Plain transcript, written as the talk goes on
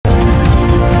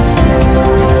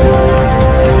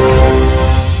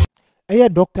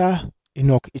Dr.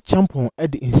 Enoch Echampon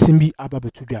at the Insimbi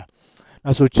Ababetudra.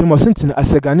 And so Chimo Sentin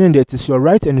as a Ghanaian, it is your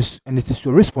right and it is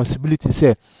your responsibility,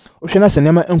 say, Oceana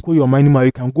Sanema Enko your minima,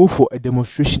 you can go for a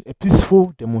demonstration, a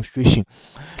peaceful demonstration.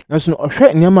 Now so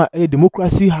Osha Nyama a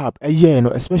democracy hub a year,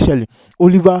 especially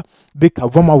Oliver Baker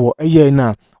Vomawo a year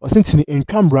now, or Sentin in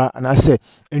Canberra and I say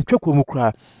in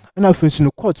Trekomukra. And I think in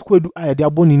the court, they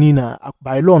are born in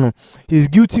by law. He is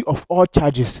guilty of all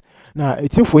charges. Now,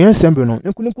 it's for young Sembeno,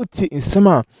 and couldn't put in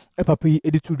summer a papi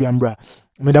edited Rambra.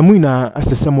 Madamina as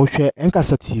the Samo share and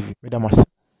Casa TV, Madamas.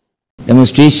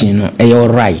 Demonstration, your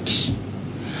right.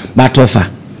 But offer,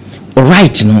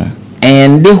 right no,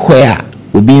 and they where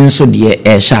will be so dear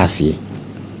a chassis.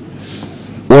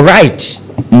 Right,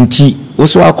 nti,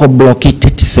 also I could blockade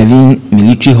 37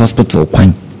 military hospital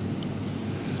coin.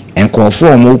 And call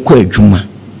for more juma.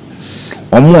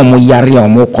 Or more yari or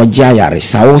more kojayari.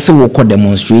 So also will call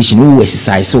demonstration who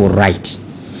exercise so right.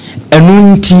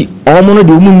 And unti or mono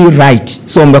the woman right,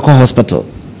 so I'm back hospital.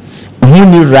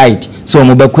 Only right, so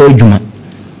I'm back juma.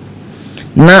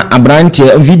 Na a branch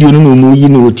video no you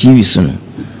know TV soon.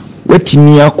 What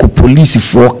me ko police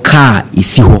for car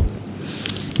is ho.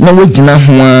 Na we jina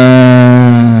ho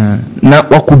na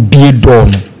wako bie door.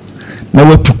 Na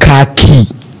we to car key.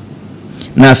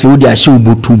 Na fi wodi ahye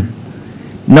obotum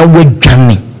na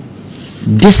wadwane.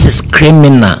 This is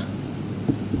criminal.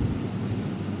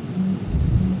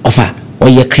 Ofa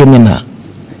oye criminal.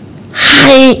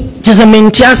 Hi just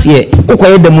mentias here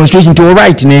ukoye demonstration to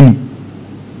right na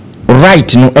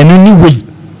right no anyway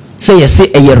say you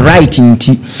say a right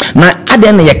nti na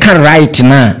ade na ye can right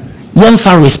na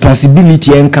yemfa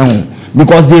responsibility enka ho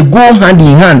because they go hand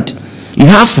in hand. You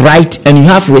have right and you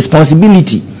have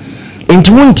responsibility.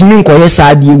 Enti wontimi nkoye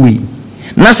saade we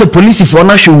na se police for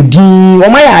na hwodi o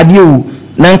ma ya ade o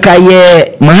na nka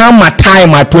ye mahama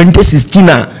time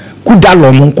 2016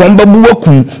 kudalo no nkomba bu waku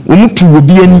omutu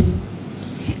obi ani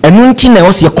enu nti na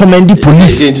o se command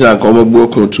police enti na nkomba bu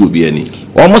waku otu obi ani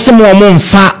o mo se mo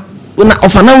mfa na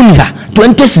ofa na uniha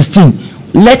 2016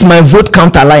 let my vote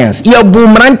count alliance ye bu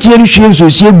mrantie rehwe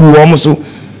so egu o mo so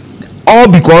all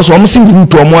because o mo sing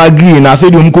to o mo agree na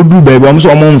afedi o mo kodu ba o mo so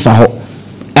o mo mfa ho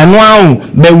eno awu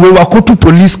be we wakotu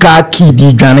police car key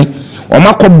di dwane o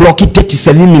mako block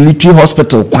 37 military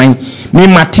hospital kwan me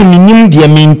mate minim de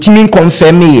mentimi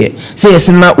confirm ye say yes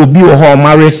na obi wo ho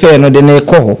ma refer no de na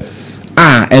ekọ ho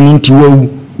enu nti wawu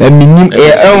be minim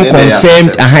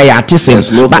confirmed ya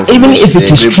atisen but even if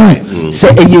it is true say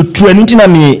you true enu nti na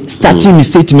me starting me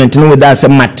statement no with that say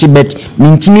mate bet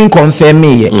mentimi confirm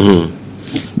ye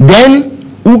then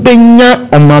ubenya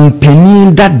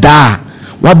omampani dada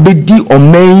wabedi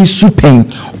omen supen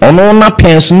ono na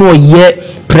pens no ye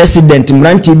president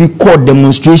mranti bi court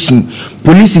demonstration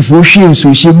police for hwe nso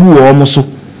hyegu wo mo so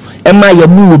ema ye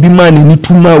bu obi man ni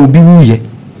tuma obi wuye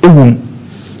ewum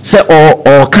se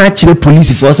o ka kire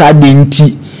police for sa de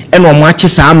nti e no mo ache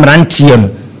sa mranti em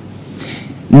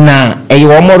na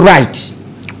eyo mo right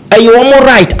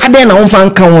ade na won fan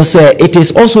kan say it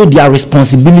is also their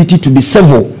responsibility to be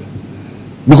civil.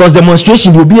 Because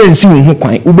demonstration will be and see who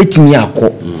kwan ubetimi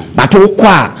akọ but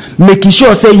okwa making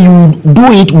sure say you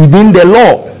do it within the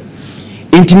law.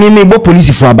 Intimi bo police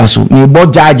for abaso me bo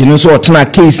judge no so otena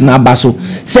case na abaso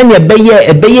say na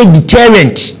ebeye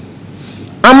deterrent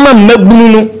ama mabunu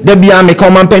no da bia me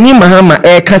come mampani mahama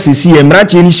e ka sesi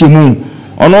emrache ni shemu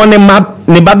ono ne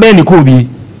baba ni ko bi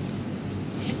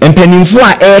empanimfo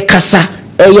a e kasa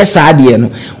yes ade no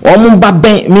omo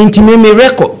baben mentime me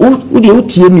record wo de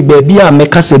utie mi ba bia me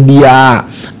kasa bia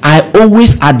I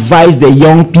always advise the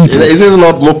young people. Is this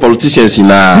not more politicians in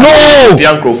no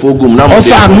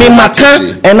me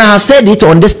maka and I have said it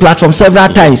on this platform several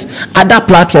times. Other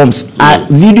platforms are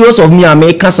videos of me and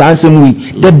make kasa ansem we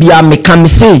the bia me can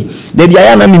say the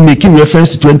bia na me making reference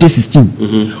to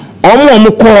 2016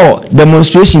 omo call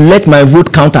demonstration let my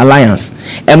vote count alliance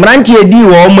emranti edi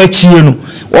wo omo achie no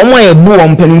omo ebu wo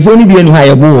mpanimfo ni bia ni ha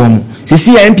ebu wo mo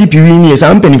sisi MPP win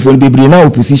some mpanimfo bebre na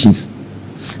oppositions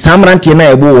some ranti na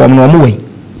ebu wo no omo we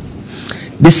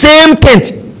the same thing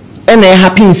and e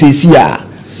happen sisi a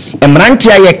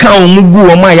emranti aye ka omo gu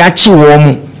wo ma ya chi wo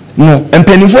mo no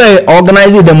mpanimfo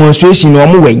organize demonstration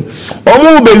omo we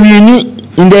omo be wini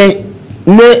in the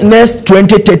next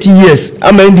 20-30 years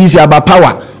am this about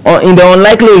power or in the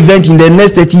unlikely event in the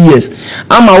next 30 years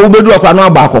ama wo bedu akwa no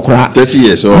aba akokora 30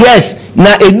 years oh yes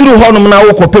na eduru honum na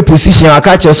wo kope position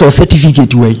aka kire so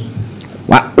certificate we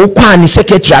wa ukwa ni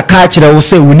secretary aka kire wo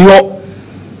say woni ho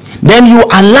then you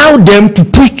allow them to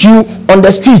put you on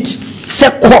the street se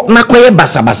ko na koye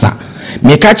basabasa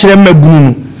me ka kire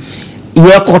mabunu no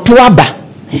ye koto aba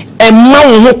emma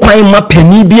wo ho kwan ma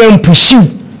pani bia mpushi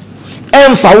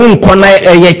emfa wo nkona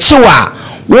ye chiwa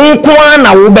wo nkoa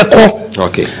na wo beko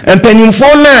okay empanimfo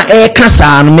na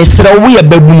kasa no mesre wo ye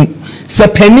babunu se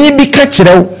pani bi ka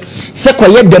kirew se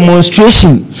koye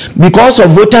demonstration because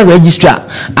of voter registrar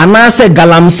anase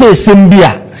galamse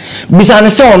sembia bisane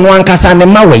se ono ankasa ne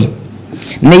mawei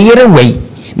ne yere wei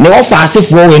ne ofa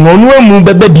asefo we no onu amu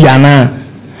bebe biana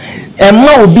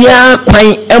emma obia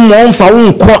kwan emo mfa wo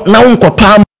nko na wo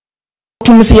nkota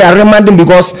tum se ya remanding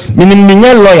because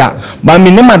minye lawyer but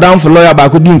minne madam for lawyer ba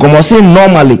ko di nkomo say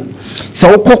normally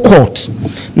so court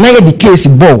na ye the case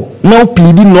bow now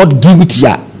plead not guilty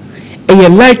ya e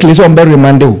likely so be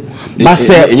remanded but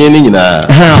say enye ni nyina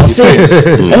say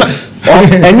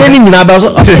enye ni nyina ba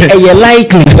so e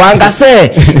likely wanga say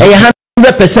e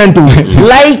 100%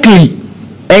 likely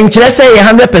enchire say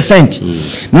 100%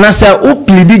 na say o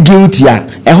plead guilty ya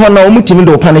e ho na o mutimi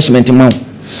do punishment ma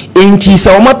enti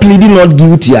say o ma plead not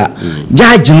guilty ya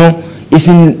judge no is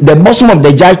in the bosom of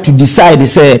the judge to decide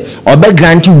say or be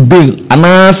grant you bail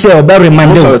and say or be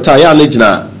remand you. So ya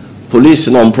legina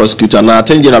police non prosecutor na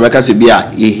attention abeka se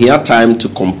bia you hear time to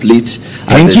complete.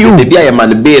 Thank you. The bia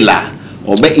man bailer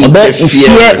or be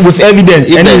interfere with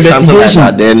evidence and investigation.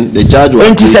 Like that, then the judge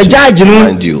will judge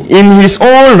you in his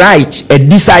own right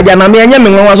decide na me anya me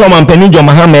nwa so man pani jo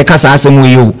mahama kasa asem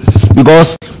we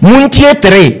because muntie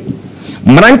 3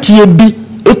 mrantie bi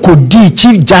ekodi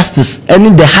chief justice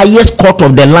and the highest court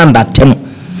of the land at them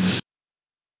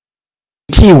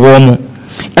ti womo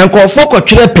enko foko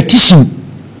twere petition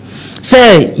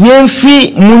say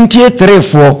yemfi muntie 3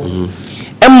 for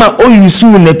emma oyusu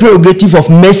na prerogative of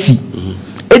mercy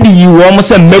edi yi womo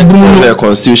say mabunu the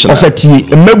constitution of atie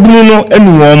mabunu no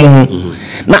enu womo ho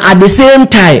na at the same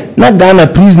time na Ghana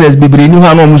prisoners bebre ni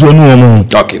ho na omo so nu womo.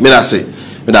 Okay, me that say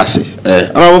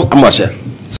I'm watching.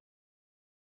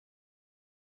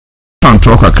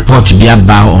 Talk report be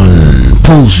about on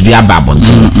polls be about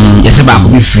bonting. Yes,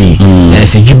 about be free.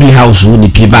 There's a Jubilee House who the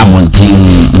people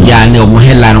bonting. Yeah, no more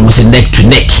headline almost neck to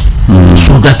neck,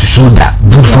 shoulder to shoulder,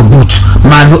 boot for boot,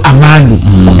 manu amanu,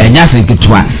 and yes, and good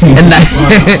one. And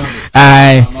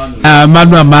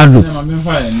manu,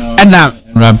 and now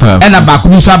rapper and about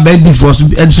Musa bed this was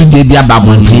and so they be about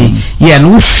bonting. Yeah,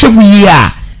 no should we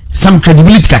are. Some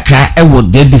credibility kakra e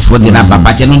would did this for the number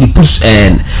but you know the push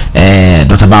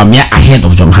Dr. Baumia ahead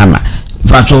of John Hammer.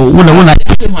 For so una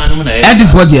at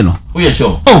this body you know. Oh yeah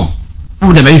sure. Oh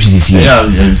who the very see. Yeah,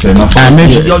 but John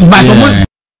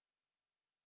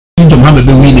Hammer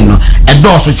be winning no a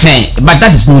door so chain but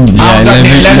that is no news.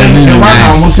 11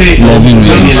 almost say 11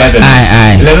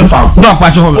 found. No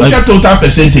what you total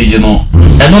percentage you know.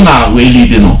 And no na we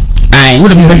lead you know. I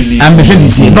would have been ambitious to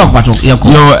see dog battle. Yo,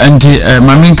 and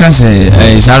my main can say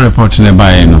is our report in the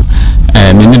bio.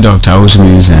 Many doctor also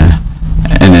means and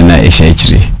then I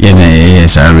actually,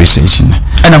 yes, I researching.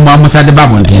 And I'm almost at the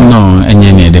Babylon. No, and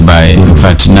you need the buy. In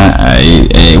fact,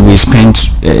 we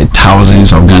spent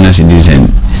thousands of Ghana cedis and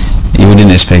you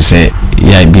wouldn't expect say,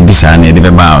 yeah, BBC and the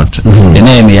about. And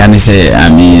then say, I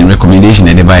mean, recommendation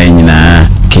at the buy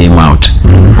came out.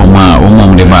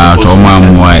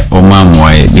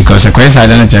 Because the question I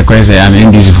don't know question I'm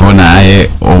in this phone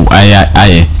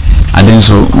I think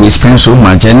so we spend so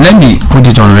much and let me put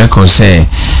it on record say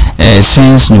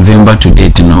since November to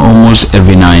date you know, almost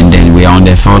every now and then we are on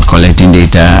the field collecting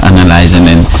data analyzing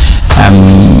and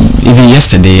even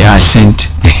yesterday I sent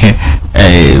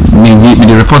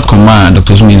the report command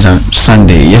Dr. Zumin's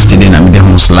Sunday yesterday I made the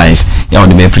whole slides yeah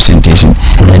the presentation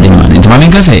it's my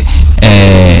can say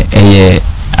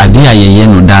adia ye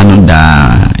no da no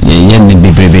da ye ne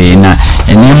bebrebe na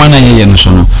enema na ye no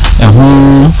so no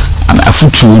ehu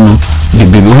afutu no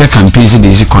bebrebe we campaign se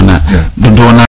dey corner do